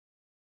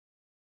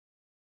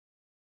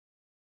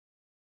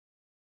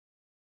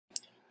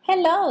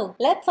Hello,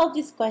 let's solve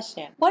this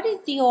question. What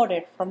is the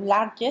order from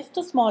largest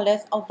to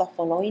smallest of the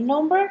following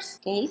numbers?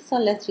 Okay, so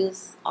let's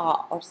use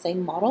our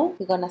same model.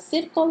 We're gonna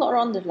circle or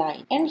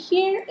underline. And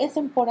here it's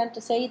important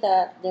to say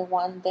that they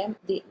want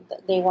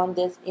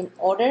this in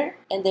order,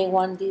 and they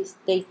want this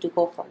date to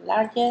go from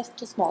largest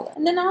to smallest.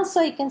 And then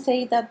also I can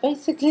say that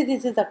basically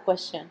this is a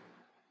question.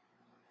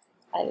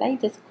 I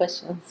like these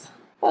questions.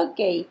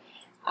 Okay.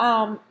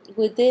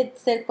 We did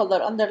circle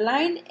or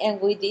underline,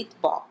 and we did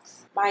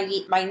box.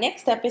 My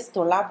next step is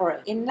to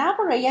elaborate. In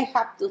elaborate, I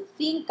have to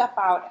think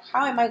about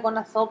how am I going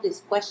to solve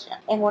this question.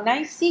 And when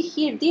I see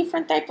here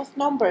different type of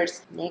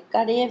numbers,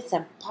 negatives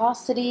and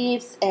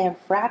positives and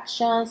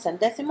fractions and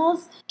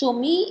decimals, to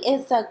me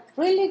it's a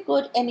really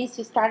good and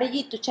easy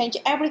strategy to change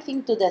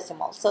everything to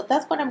decimals. So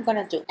that's what I'm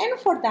going to do. And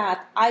for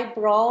that, I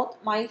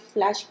brought my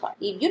flashcard.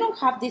 If you don't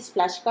have these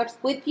flashcards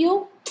with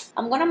you,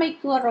 I'm going to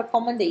make you a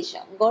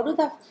recommendation. Go to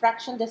the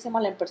fraction,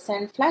 decimal, and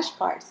percent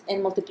flashcards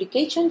and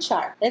multiplication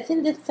chart. That's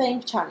in the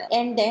same channel.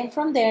 And then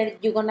from there,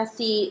 you're going to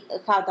see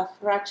how the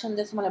fraction,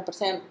 decimal, and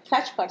percent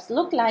flashcards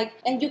look like,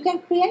 and you can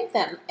create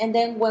them. And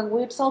then when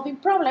we're solving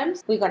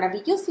problems, we're going to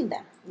be using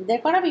them. They're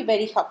going to be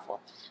very helpful.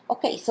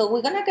 Okay, so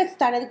we're going to get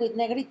started with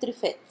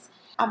 -3/5.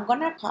 I'm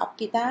going to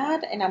copy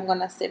that, and I'm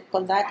going to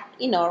circle that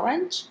in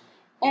orange.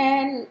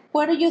 And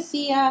where do you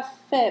see a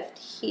fifth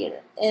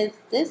here? Is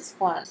this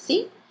one.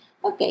 See?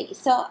 Okay,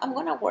 so I'm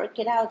going to work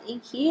it out in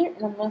here,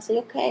 and I'm going to say,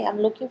 okay,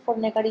 I'm looking for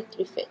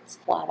 -3/5.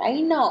 What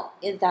I know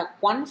is that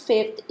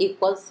 1/5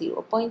 equals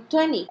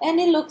 0.20, and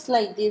it looks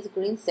like this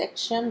green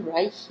section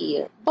right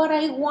here. But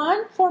I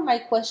want for my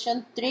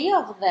question 3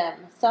 of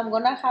them, so I'm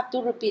going to have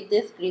to repeat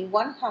this green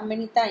one how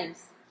many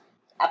times?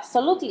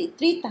 Absolutely,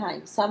 3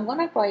 times. So I'm going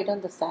to write on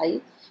the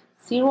side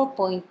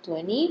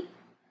 0.20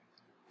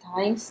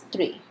 times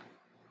 3.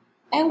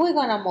 And we're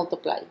going to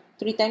multiply.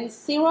 3 times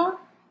 0,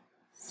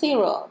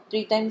 0.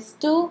 3 times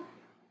 2,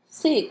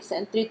 6.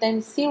 And 3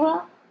 times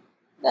 0,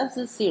 that's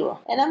a 0.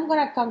 And I'm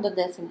going to count the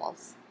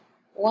decimals.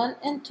 1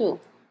 and 2.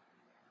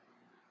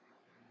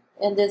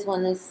 And this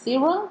one is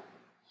 0.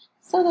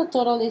 So the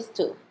total is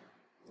 2.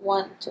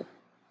 1, 2.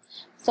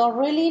 So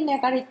really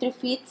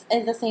 -3/5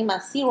 is the same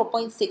as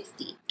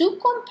 0.60. To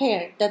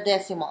compare the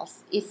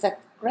decimals is a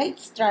great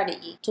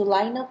strategy to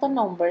line up the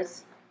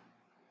numbers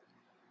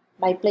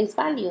by place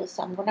values.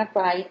 So I'm going to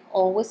write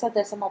always a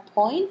decimal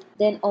point.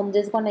 Then on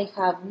this one I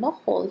have no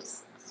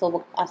holes,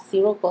 so a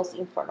 0 goes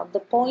in front of the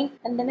point,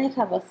 and then I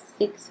have a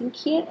 6 in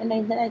here, and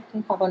then I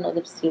can have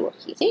another 0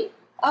 here. See?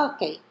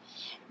 Okay.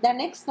 The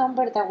next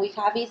number that we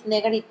have is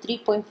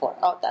 -3.4.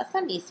 Oh, that's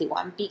an easy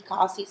one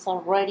because it's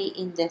already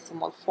in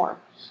decimal form.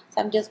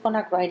 So I'm just going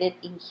to write it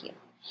in here.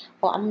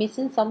 Oh, I'm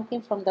missing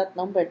something from that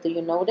number. Do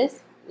you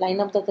notice? Line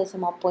up the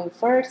decimal point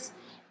first,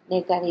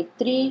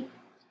 -3.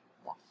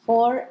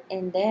 4,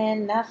 and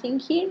then nothing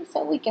here,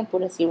 so we can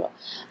put a 0.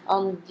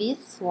 On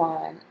this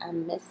one,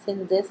 I'm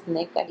missing this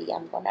negative.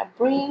 I'm gonna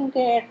bring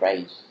it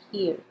right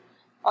here.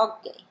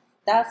 Okay,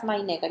 that's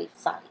my negative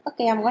sign.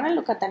 Okay, I'm gonna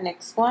look at the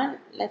next one.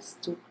 Let's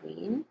do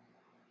green.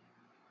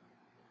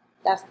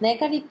 That's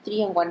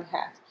 -3 and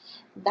 1/2.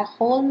 The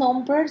whole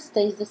number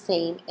stays the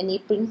same, and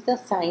it brings the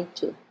sign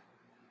too.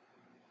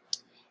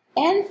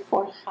 And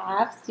for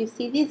halves, you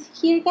see this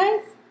here,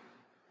 guys?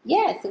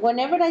 Yes,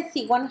 whenever I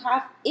see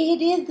 1/2, it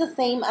is the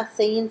same as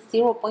saying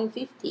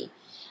 0.50.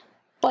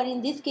 But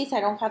in this case,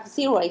 I don't have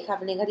 0, I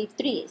have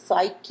 -3. So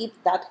I keep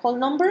that whole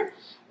number,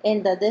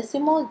 and the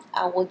decimal,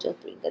 I will just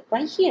bring it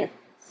right here.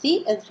 See,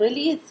 it's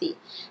really easy.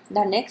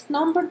 The next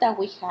number that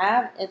we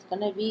have is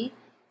going to be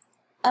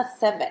a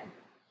 7.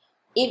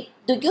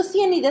 Do you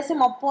see any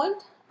decimal point?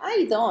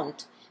 I don't.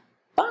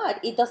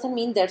 But it doesn't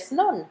mean there's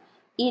none.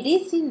 It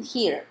is in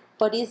here,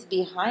 but it's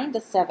behind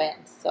the 7.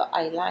 So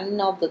I line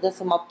up the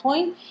decimal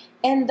point,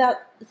 and the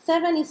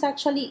 7 is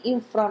actually in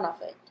front of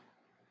it.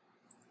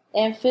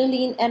 And fill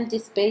in empty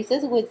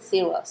spaces with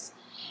zeros.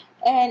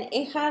 And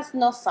it has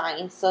no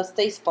sign, so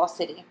stays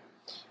positive.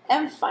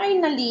 And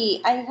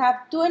finally, I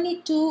have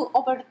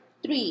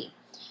 22/3.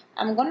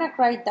 I'm going to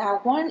write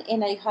that one,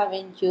 and I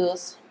haven't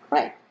used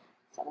red.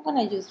 So I'm going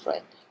to use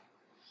red.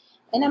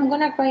 And I'm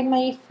going to write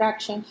my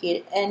fraction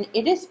here, and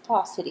it is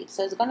positive,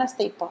 so it's going to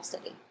stay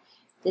positive.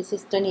 This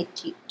is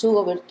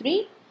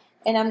 22/3,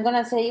 and I'm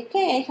gonna say,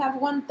 okay, I have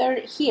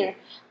 1/3 here.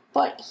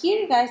 But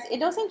here, guys, it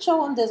doesn't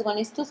show on this one,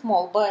 it's too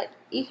small, but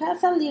it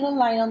has a little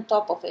line on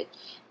top of it.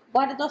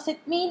 What does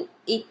it mean?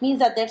 It means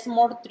that there's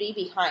more 3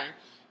 behind.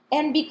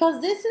 And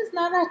because this is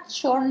not a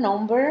short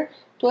number,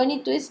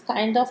 22 is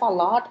kind of a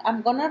lot,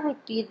 I'm gonna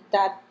repeat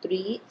that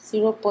 3,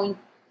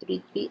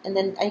 0.33, and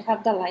then I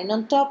have the line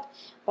on top,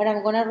 but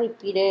I'm gonna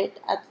repeat it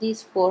at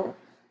least for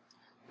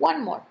one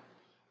more.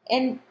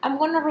 And I'm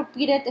going to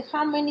repeat it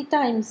how many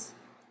times?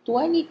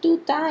 22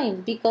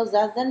 times, because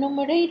that's the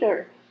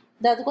numerator.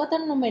 That's what the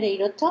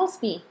numerator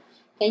tells me.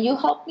 Can you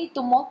help me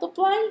to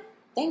multiply?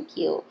 Thank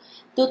you.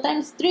 2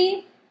 times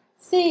 3,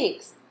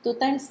 6. 2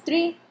 times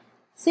 3,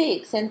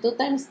 6. And 2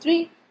 times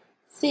 3,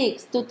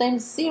 6. 2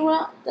 times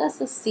 0,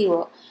 that's a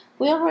 0.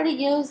 We already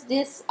used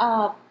this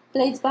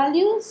place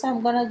value, so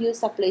I'm going to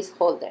use a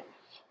placeholder.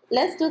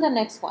 Let's do the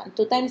next one.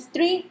 2 times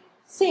 3,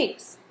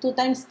 6. 2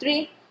 times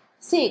 3,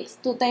 6.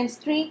 2 times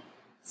 3,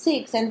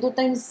 6. And 2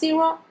 times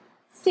 0,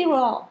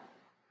 0.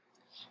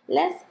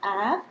 Let's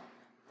add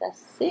the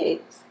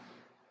 6,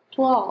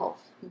 12.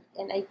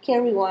 And I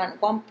carry 1.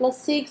 1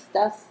 plus 6,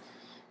 that's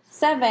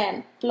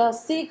 7.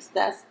 Plus 6,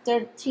 that's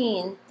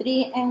 13.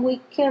 3, and we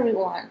carry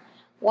 1.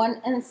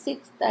 1 and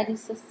 6, that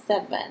is a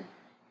 7.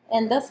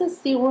 And that's a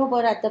 0,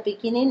 but at the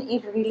beginning,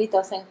 it really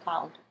doesn't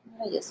count.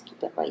 I just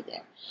keep it right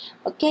there.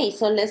 Okay,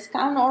 so let's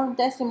count our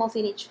decimals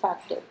in each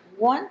factor.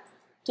 1,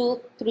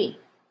 2, 3.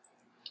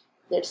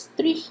 There's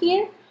 3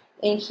 here,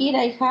 and here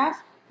I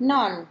have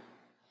none.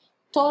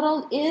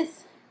 Total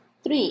is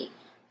 3.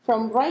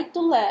 From right to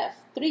left,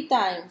 3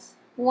 times.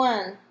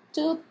 1,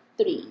 2,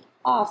 3.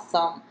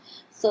 Awesome.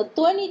 So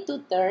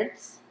 22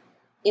 thirds,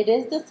 it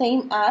is the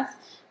same as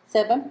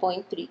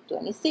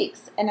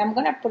 7.326. And I'm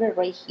going to put it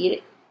right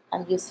here.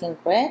 I'm using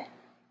red.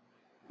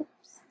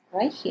 Oops,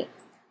 right here.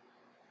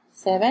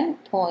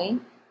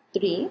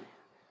 7.32.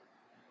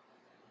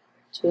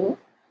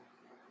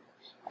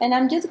 And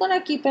I'm just going to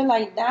keep it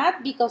like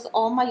that because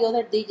all my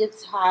other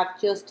digits have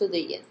just 2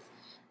 digits.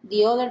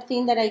 The other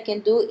thing that I can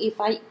do, if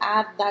I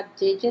add that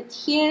digit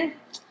here,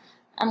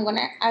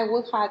 I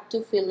will have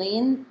to fill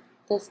in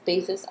the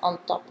spaces on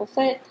top of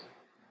it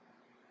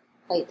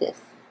like this.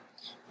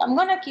 I'm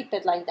going to keep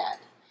it like that.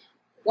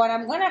 What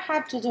I'm going to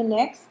have to do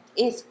next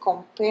is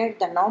compare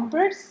the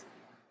numbers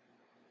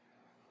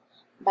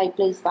by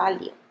place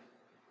value.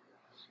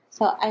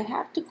 So I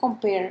have to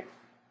compare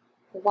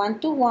 1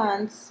 to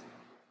 1s,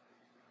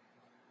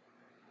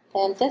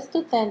 tenths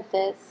to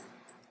tenths,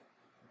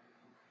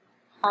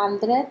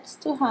 hundreds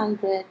to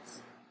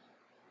hundreds,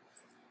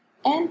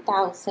 and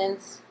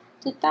thousands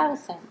to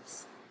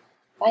thousands,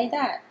 like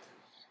that.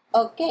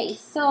 Okay,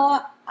 so,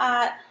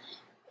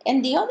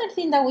 and the other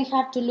thing that we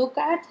have to look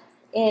at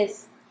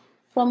is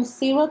from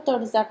 0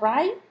 towards the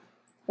right,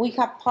 we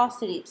have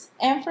positives,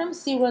 and from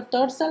 0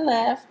 towards the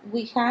left,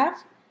 we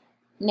have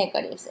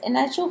negatives. And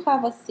I should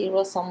have a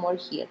 0 somewhere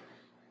here.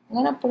 I'm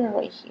gonna put it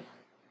right here.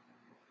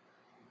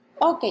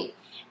 Okay,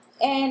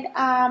 and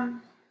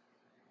I'm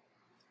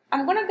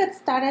gonna get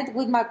started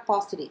with my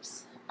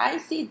positives. I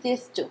see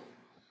these two.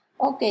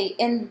 Okay,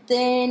 and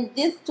then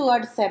these two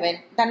are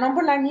 7. The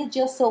number line is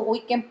just so we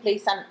can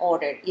place an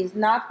order. It's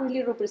not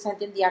really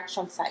representing the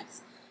action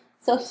size.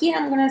 So here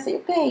I'm gonna say,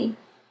 okay,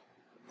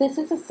 this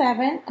is a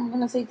 7. I'm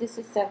gonna say this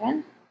is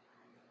 7.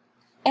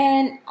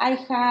 And I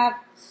have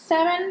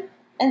 7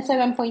 and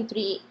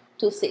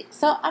 7.326.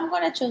 So I'm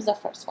gonna choose the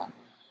first one.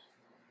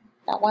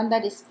 The one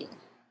that is pink.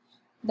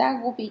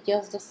 That will be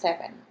just the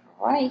 7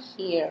 right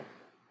here.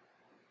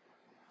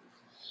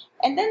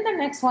 And then the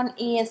next one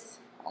is,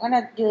 I'm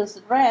gonna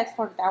use red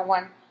for that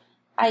one.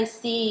 I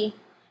see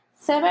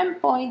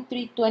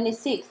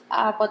 7.326.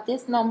 But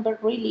this number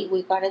really,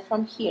 we got it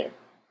from here.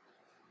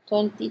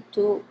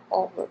 22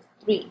 over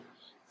 3.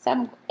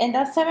 And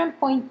that's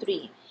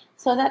 7.3.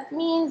 So that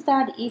means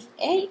that if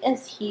A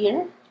is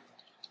here,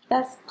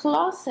 that's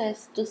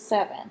closest to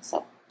 7.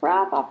 So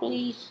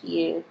probably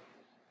here.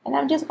 And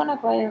I'm just gonna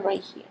write it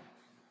right here.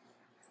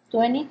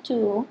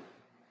 22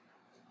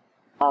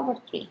 over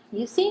 3.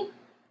 You see?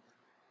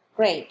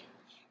 Great.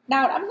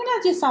 Now I'm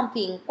gonna do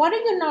something. What do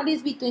you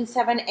notice between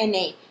 7 and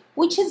 8?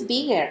 Which is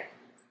bigger?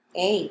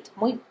 8.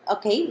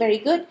 Okay, very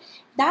good.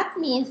 That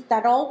means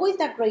that always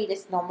the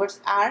greatest numbers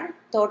are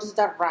towards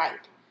the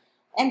right.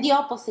 And the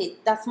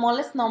opposite, the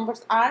smallest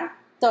numbers are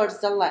towards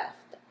the left.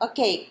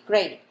 Okay,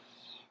 great.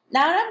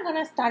 Now I'm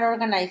gonna start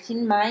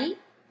organizing my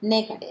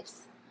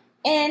negatives.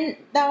 And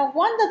the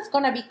one that's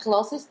gonna be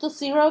closest to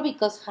 0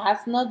 because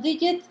has no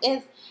digits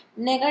is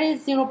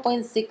negative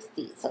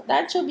 0.60. So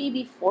that should be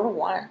before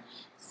 1.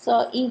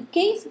 So in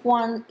case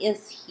 1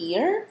 is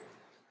here,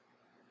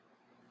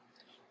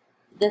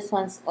 this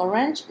one's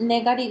orange,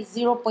 negative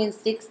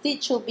 0.60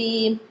 should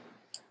be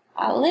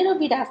a little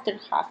bit after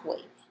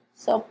halfway.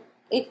 So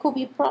it could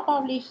be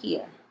probably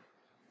here.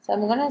 So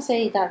I'm gonna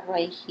say that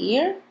right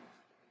here.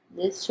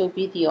 This should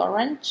be the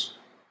orange.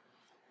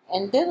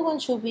 And this one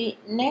should be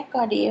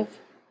negative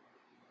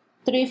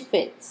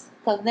 3/5.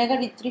 Because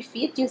negative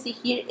 3/5, you see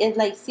here, is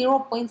like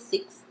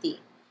 0.60.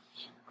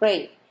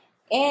 Great.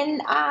 And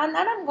now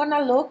I'm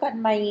gonna look at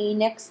my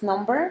next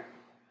number.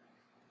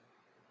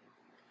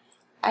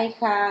 I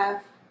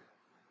have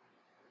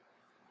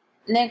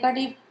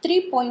negative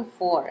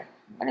 3.4.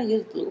 I'm gonna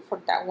use blue for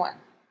that one.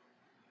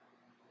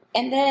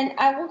 And then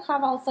I will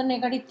have also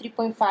negative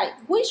 3.5.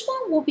 Which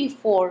one will be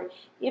 4?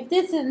 If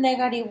this is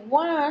negative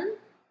 1,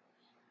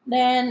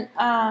 then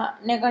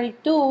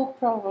negative 2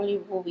 probably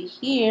will be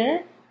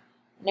here.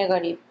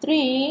 Negative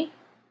 3,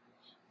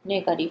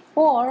 negative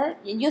 4.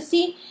 And you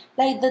see,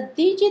 like the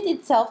digit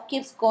itself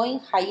keeps going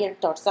higher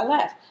towards the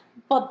left.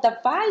 But the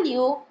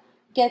value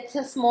gets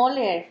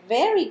smaller.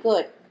 Very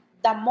good.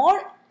 The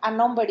more a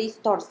number is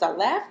towards the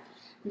left,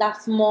 the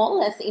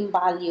smallest in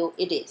value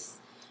it is.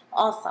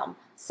 Awesome.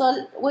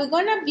 So we're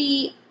going to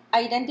be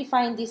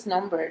identifying this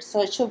number.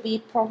 So it should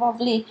be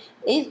probably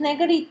is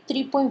negative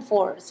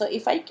 3.4. So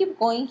if I keep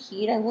going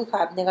here, I will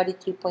have negative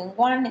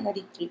 3.1,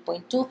 negative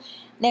 3.2,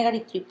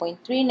 negative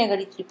 3.3,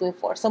 negative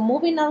 3.4. So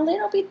moving a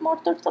little bit more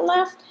to the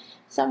left.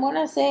 So I'm going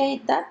to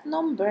say that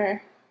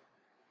number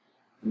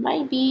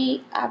might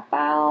be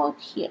about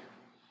here.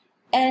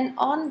 And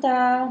on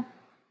the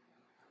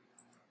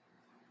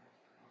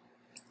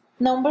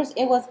numbers,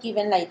 it was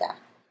given like that.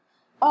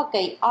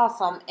 Okay,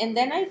 awesome. And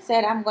then I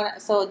said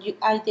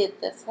I did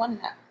this one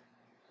now.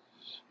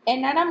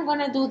 And now I'm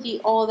gonna do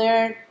the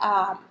other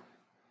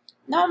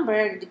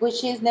number,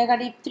 which is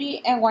negative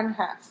 3 and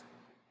 1/2.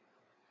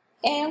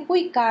 And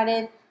we got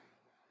it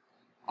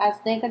as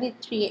negative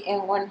 3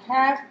 and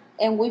 1/2,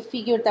 and we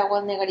figured that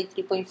was negative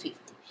 3.50.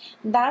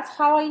 That's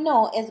how I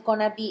know it's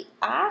gonna be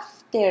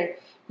after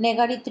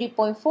negative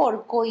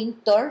 3.4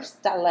 going towards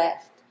the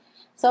left.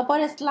 So,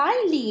 but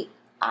slightly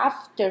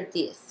after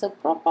this, so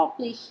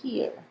probably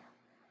here.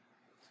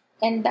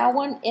 And that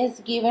one is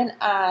given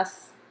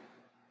as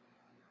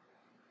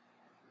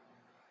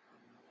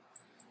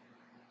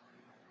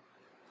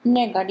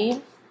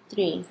negative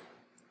 3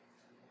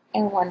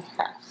 and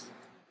 1/2.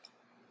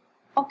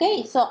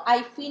 Okay, so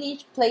I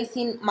finished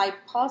placing my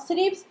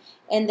positives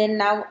and then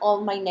now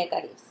all my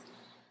negatives.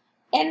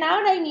 And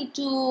now I need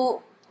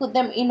to put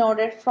them in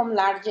order from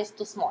largest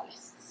to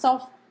smallest.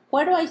 So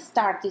where do I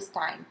start this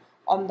time?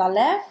 On the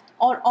left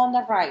or on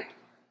the right?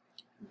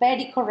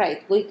 Very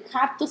correct. We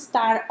have to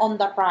start on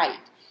the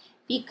right,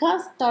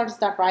 because towards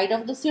the right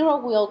of the zero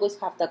we always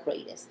have the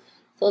greatest.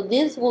 So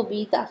this will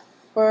be the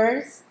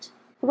first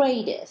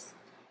greatest.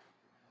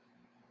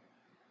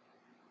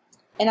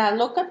 And I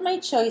look at my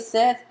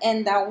choices,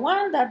 and the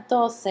one that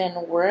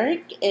doesn't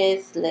work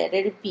is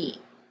letter B.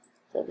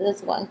 So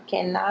this one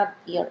cannot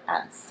be your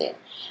answer.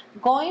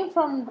 Going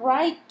from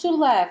right to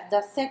left,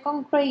 the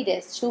second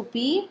greatest should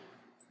be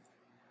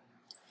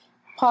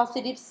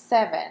positive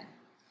 7.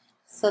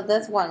 So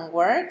this one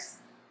works.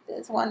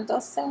 This one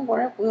doesn't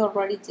work. We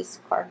already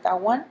discard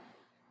that one.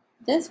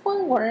 This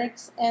one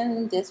works,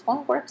 and this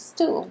one works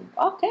too.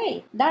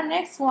 Okay, the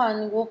next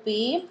one will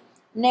be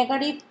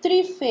negative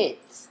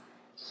 3/5.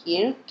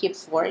 Here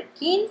keeps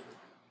working.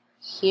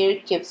 Here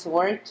keeps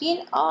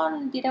working.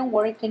 Oh, didn't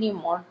work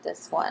anymore,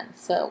 this one.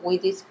 So we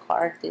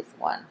discard this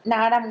one.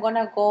 Now I'm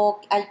gonna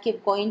go, I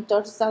keep going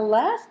towards the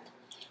left.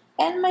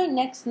 And my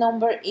next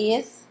number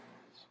is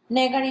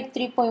negative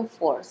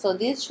 3.4. So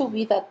this should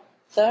be the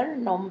third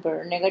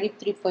number, negative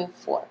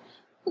 3.4.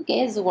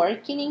 Okay, it's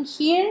working in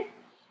here.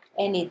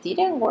 And it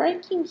didn't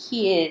work in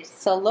here.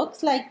 So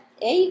looks like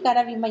A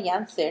gotta be my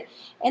answer.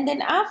 And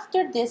then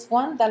after this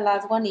one, the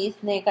last one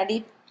is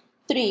negative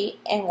 3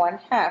 and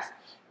 1/2.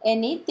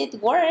 And it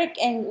did work,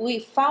 and we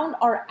found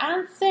our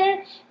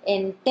answer.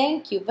 And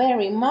thank you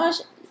very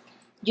much.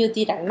 You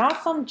did an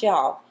awesome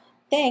job.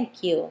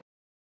 Thank you.